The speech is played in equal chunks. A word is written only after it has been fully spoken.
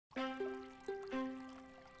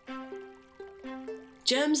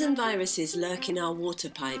Germs and viruses lurk in our water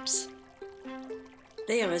pipes.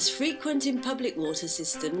 They are as frequent in public water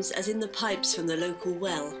systems as in the pipes from the local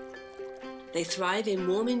well. They thrive in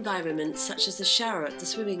warm environments such as the shower at the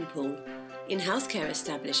swimming pool, in healthcare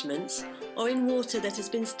establishments, or in water that has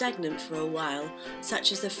been stagnant for a while,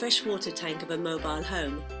 such as the freshwater tank of a mobile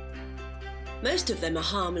home. Most of them are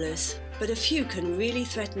harmless, but a few can really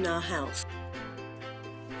threaten our health.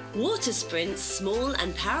 Watersprint's small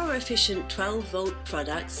and power-efficient 12-volt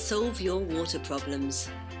products solve your water problems.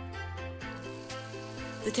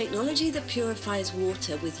 The technology that purifies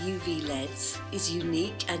water with UV LEDs is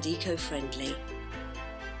unique and eco-friendly.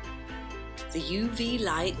 The UV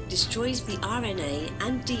light destroys the RNA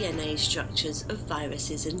and DNA structures of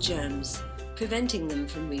viruses and germs, preventing them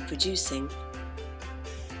from reproducing.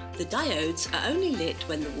 The diodes are only lit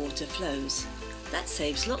when the water flows. That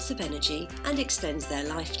saves lots of energy and extends their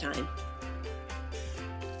lifetime.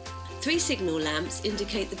 3 signal lamps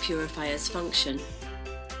indicate the purifier's function.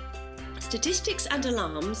 Statistics and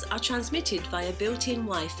alarms are transmitted via built-in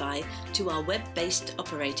Wi-Fi to our web-based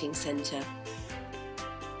operating center.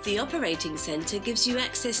 The operating center gives you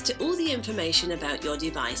access to all the information about your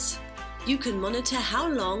device. You can monitor how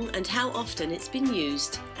long and how often it's been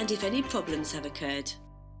used and if any problems have occurred.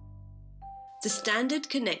 The standard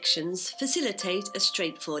connections facilitate a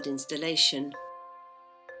straightforward installation.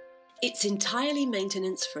 It's entirely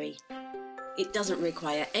maintenance-free. It doesn't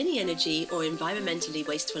require any energy or environmentally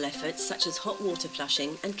wasteful efforts such as hot water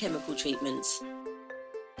flushing and chemical treatments.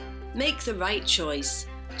 Make the right choice.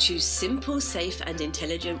 Choose simple, safe and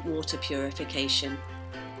intelligent water purification.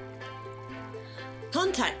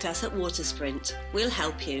 Contact us at Watersprint. We'll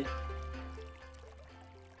help you.